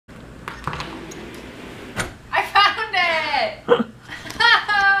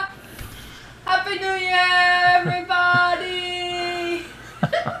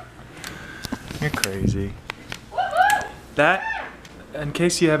That, in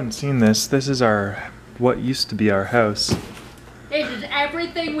case you haven't seen this, this is what used to be our house. It is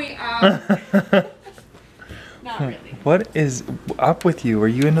everything we own. Not really. What is up with you? Are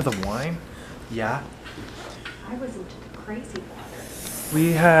you into the wine? Yeah. I was into the crazy water.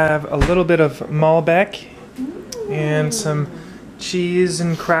 We have a little bit of Malbec and some cheese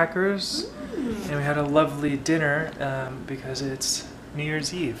and crackers. And we had a lovely dinner because it's New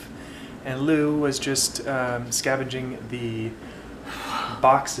Year's Eve. And Lou was just scavenging the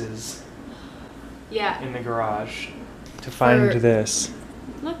boxes in the garage to find this.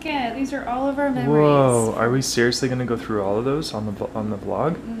 Look at it. These are all of our memories. Whoa, are we seriously going to go through all of those on the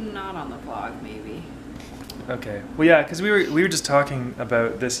vlog? Not on the vlog, maybe. Okay. Well, yeah, because we were just talking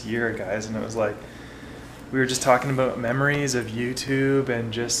about this year, guys, and it was like we were just talking about memories of YouTube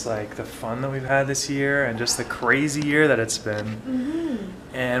and just like the fun that we've had this year and just the crazy year that it's been. Mm-hmm.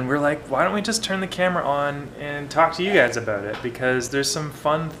 And we're like, why don't we just turn the camera on and talk to you guys about it? Because there's some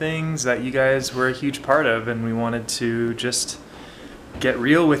fun things that you guys were a huge part of, and we wanted to just get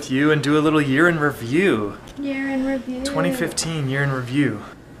real with you and do a little year in review. Year in review. 2015 year in review.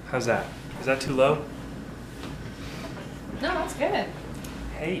 How's that? Is that too low? No, that's good.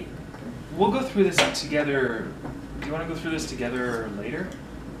 Hey, we'll go through this together. Do you want to go through this together later?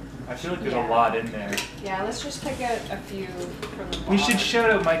 I feel like there's a lot in there. Yeah, let's just pick out a few from the We blog. should shout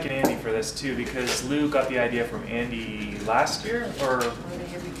out Mike and Andy for this too, because Lou got the idea from Andy last year or Or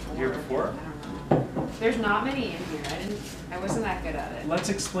the year before. I don't know. There's not many in here. I wasn't that good at it. Let's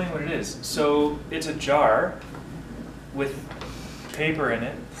explain what it is. So it's a jar with paper in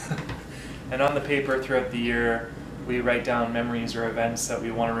it, and on the paper throughout the year we write down memories or events that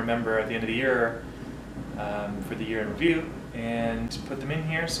we want to remember at the end of the year for the year in review, and put them in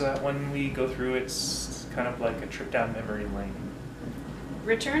here so that when we go through it's kind of like a trip down memory lane.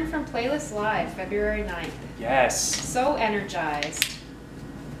 Return from Playlist Live, February 9th. Yes. So energized.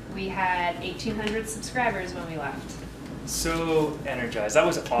 We had 1,800 subscribers when we left. So energized. That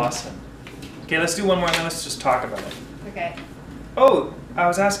was awesome. Okay, let's do one more and then let's just talk about it. Okay. Oh, I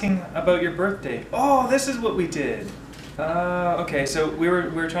was asking about your birthday. Oh, this is what we did. Okay, so we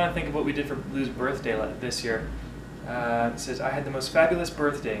were trying to think of what we did for Lou's birthday this year. It says, I had the most fabulous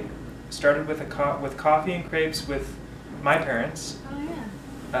birthday. Started with with coffee and crepes with my parents. Oh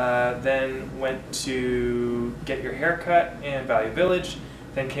yeah. Then went to get your hair cut in Value Village.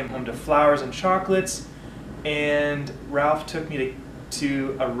 Then came home to flowers and chocolates. And Ralph took me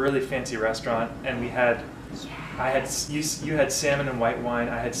to a really fancy restaurant, and we had, you had salmon and white wine,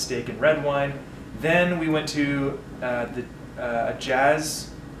 I had steak and red wine. Then we went to a jazz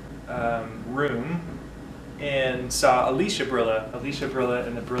room and saw Alicia Brilla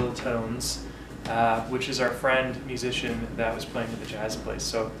and the Brilla Tones, which is our friend musician that was playing at the jazz place.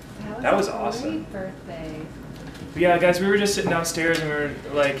 So that was awesome. Great birthday. But yeah, guys, we were just sitting downstairs and we were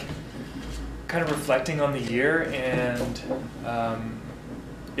like kind of reflecting on the year, and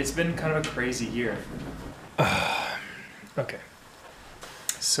it's been kind of a crazy year. Okay.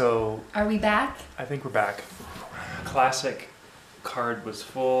 So Are we back? I think we're back. Classic card was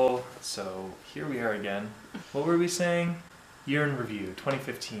full, so here we are again. What were we saying? Year in review,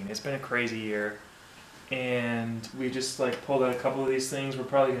 2015. It's been a crazy year, and we just like pulled out a couple of these things. We're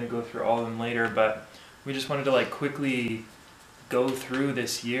probably going to go through all of them later, but we just wanted to like quickly go through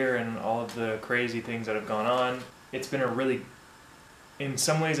this year and all of the crazy things that have gone on. It's been in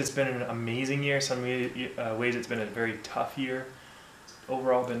some ways it's been an amazing year, some ways it's been a very tough year.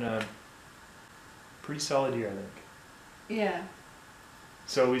 Overall been a pretty solid year, I think. Yeah.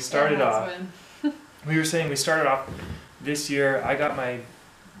 So we started off, we were saying we started off this year, I got my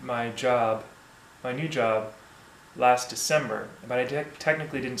new job last December, but I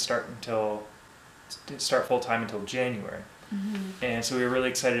technically didn't start full-time until January. Mm-hmm. And so we were really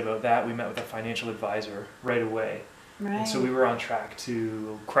excited about that. We met with a financial advisor right away. Right. And so we were on track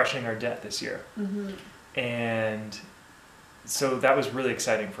to crushing our debt this year. Mm-hmm. And so that was really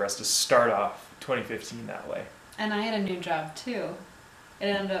exciting for us to start off 2015 that way. And I had a new job too. It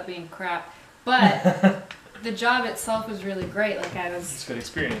ended up being crap. But the job itself was really great. Like It's a good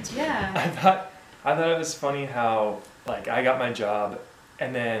experience. Yeah. I thought it was funny how like I got my job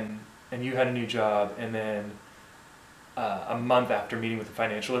and you had a new job, and then a month after meeting with the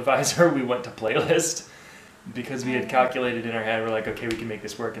financial advisor we went to Playlist because we had calculated in our head, we're like, okay, we can make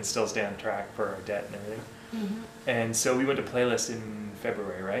this work and still stay on track for our debt and everything. Mm-hmm. And so we went to Playlist in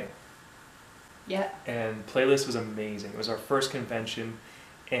February, right? Yeah. And Playlist was amazing. It was our first convention,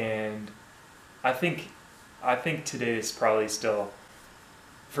 and I think today is probably still,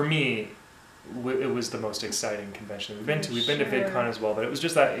 for me, it was the most exciting convention we've been to. We've been to VidCon as well, but it was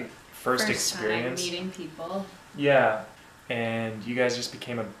just that first experience. Time meeting people. Yeah, and you guys just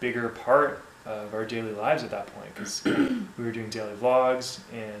became a bigger part of our daily lives at that point, because we were doing daily vlogs,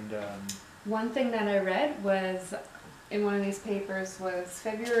 and One thing that I read was in one of these papers was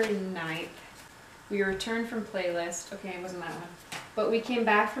February 9th. We returned from Playlist. Okay, it wasn't that one. But we came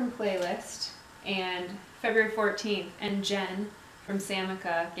back from Playlist, and February 14th, and Jen from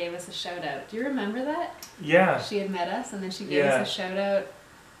Samica gave us a shout out. Do you remember that? yeah, She had met us, and then she gave us a shout out.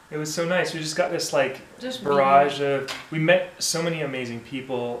 it was so nice. We just got this like Just barrage of. We met so many amazing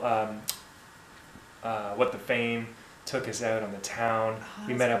people. What the Fame took us out on the town. Oh,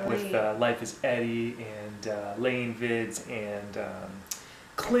 We that's met up great. with Life is Eddie and Lane Vids and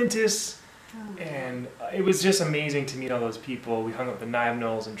Clintus. Oh, my And it was just amazing to meet all those people. We hung out with the Knive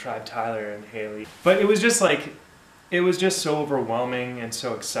Knowles and Tribe Tyler and Haley. But it was just like, it was just so overwhelming and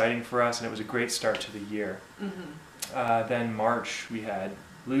so exciting for us, and it was a great start to the year. Mhm. Then March, we had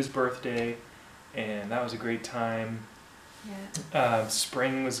Lou's birthday, and that was a great time. Yeah.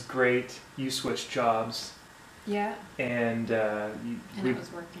 Spring was great. You switched jobs, Yeah. and And it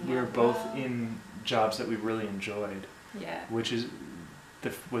was working we were out both well. in jobs that we really enjoyed, Yeah. which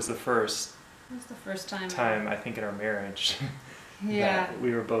was the first It was the first time. time I think in our marriage Yeah. that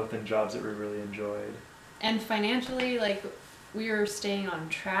we were both in jobs that we really enjoyed. And financially, like, we were staying on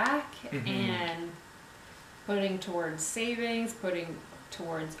track Mhm. and putting towards savings, putting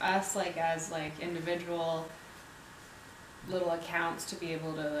towards us, like, as, like, individual little accounts to be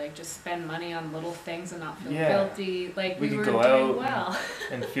able to, like, just spend money on little things and not feel Yeah. guilty. Like, We we could were go doing out well.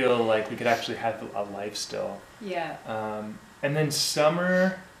 And feel like we could actually have a life still. Yeah. And then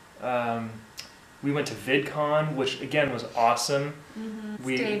summer, we went to VidCon, which again was awesome. Mm-hmm.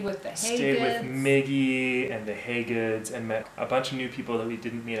 We Stayed with the Haygoods. Stayed with Miggy and the Haygoods and met a bunch of new people that we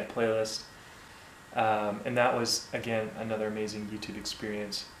didn't meet at Playlist. And that was, again, another amazing YouTube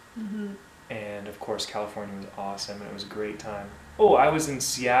experience. Mm-hmm. And of course, California was awesome, and it was a great time. Oh, I was in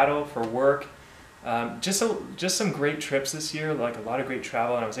Seattle for work. Just some great trips this year, like a lot of great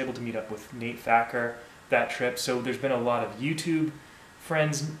travel, and I was able to meet up with Nate Thacker that trip. So there's been a lot of YouTube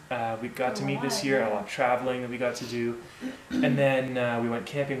friends we got to meet this year, a lot of traveling that we got to do. And then we went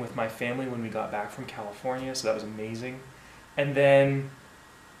camping with my family when we got back from California, so that was amazing. And then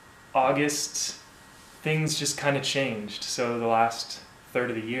August, things just kind of changed. So the last third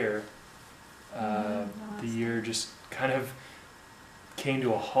of the year, the year just kind of came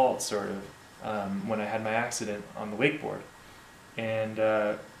to a halt, sort of, when I had my accident on the wakeboard. And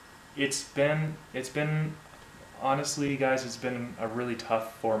it's been honestly, guys, it's been a really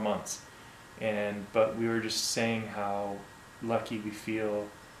tough 4 months. But we were just saying how lucky we feel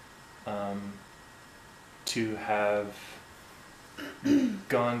to have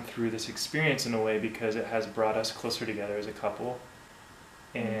gone through this experience in a way, because it has brought us closer together as a couple,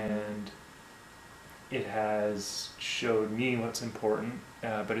 and it has showed me what's important.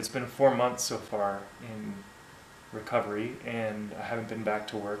 But it's been 4 months so far in recovery, and I haven't been back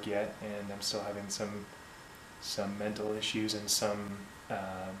to work yet, and I'm still having some mental issues and some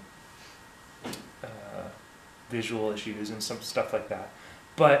visual issues and some stuff like that.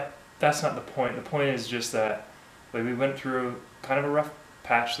 But that's not the point. The point is just that, like, we went through kind of a rough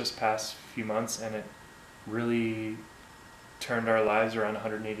patch this past few months, and it really turned our lives around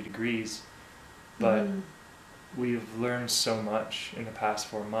 180 degrees. But we've learned so much in the past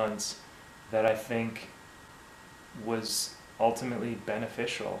 4 months that I think was ultimately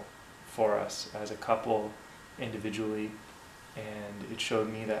beneficial for us as a couple, individually. And it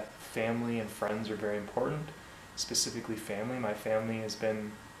showed me that family and friends are very important, specifically family. My family has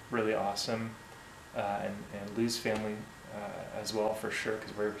been really awesome, and Lou's family as well, for sure,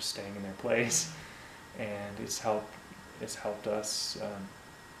 because we're staying in their place, and it's helped us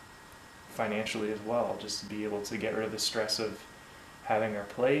financially as well, just to be able to get rid of the stress of having our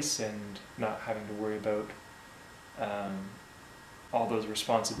place and not having to worry about all those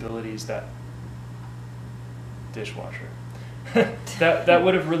responsibilities that dishwasher that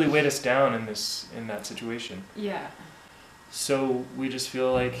would have really weighed us down in that situation. Yeah. So we just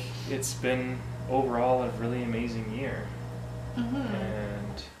feel like it's been overall a really amazing year.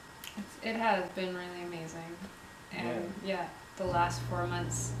 And It has been really amazing. And yeah, the last 4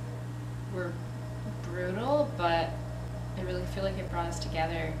 months were brutal, but I really feel like it brought us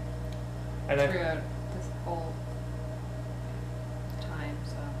together throughout this whole time.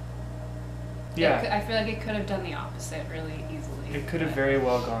 So yeah, I feel like it could have done the opposite really easily. it could have very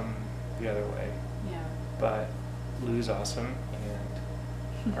well gone the other way. Yeah. But Lou's awesome,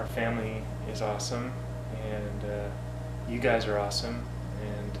 and our family is awesome, and you guys are awesome,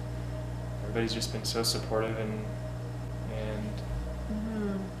 and everybody's just been so supportive, and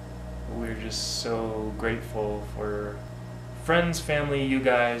we're just so grateful for friends, family, you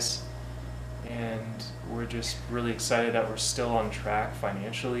guys, and we're just really excited that we're still on track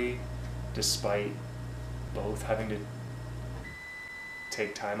financially, despite both having to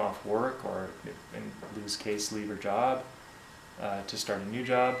take time off work or, in Lou's case, leave her job to start a new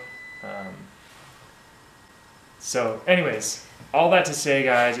job. So anyways, all that to say,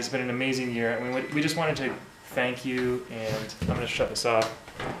 guys, it's been an amazing year. I mean, we just wanted to thank you, and I'm going to shut this off.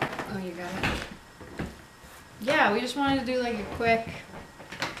 Oh, you got it. Yeah, we just wanted to do like a quick,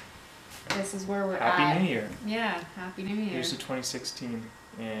 this is where we're at. Happy New Year. Yeah, Happy New Year. Here's to 2016,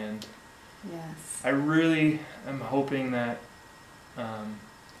 and Yes. I really am hoping that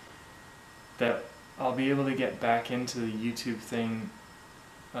that I'll be able to get back into the YouTube thing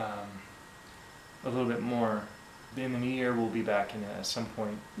a little bit more. In the new year, we'll be back in it at some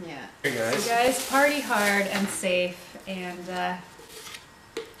point. Yeah. Hey guys. You guys party hard and safe, and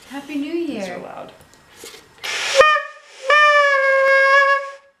Happy New These are Year. loud.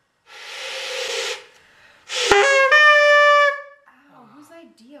 Ow, whose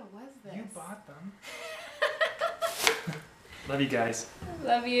idea was this? You bought them. Love you guys.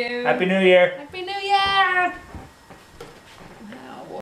 Love you. Happy New Year. Happy New Year!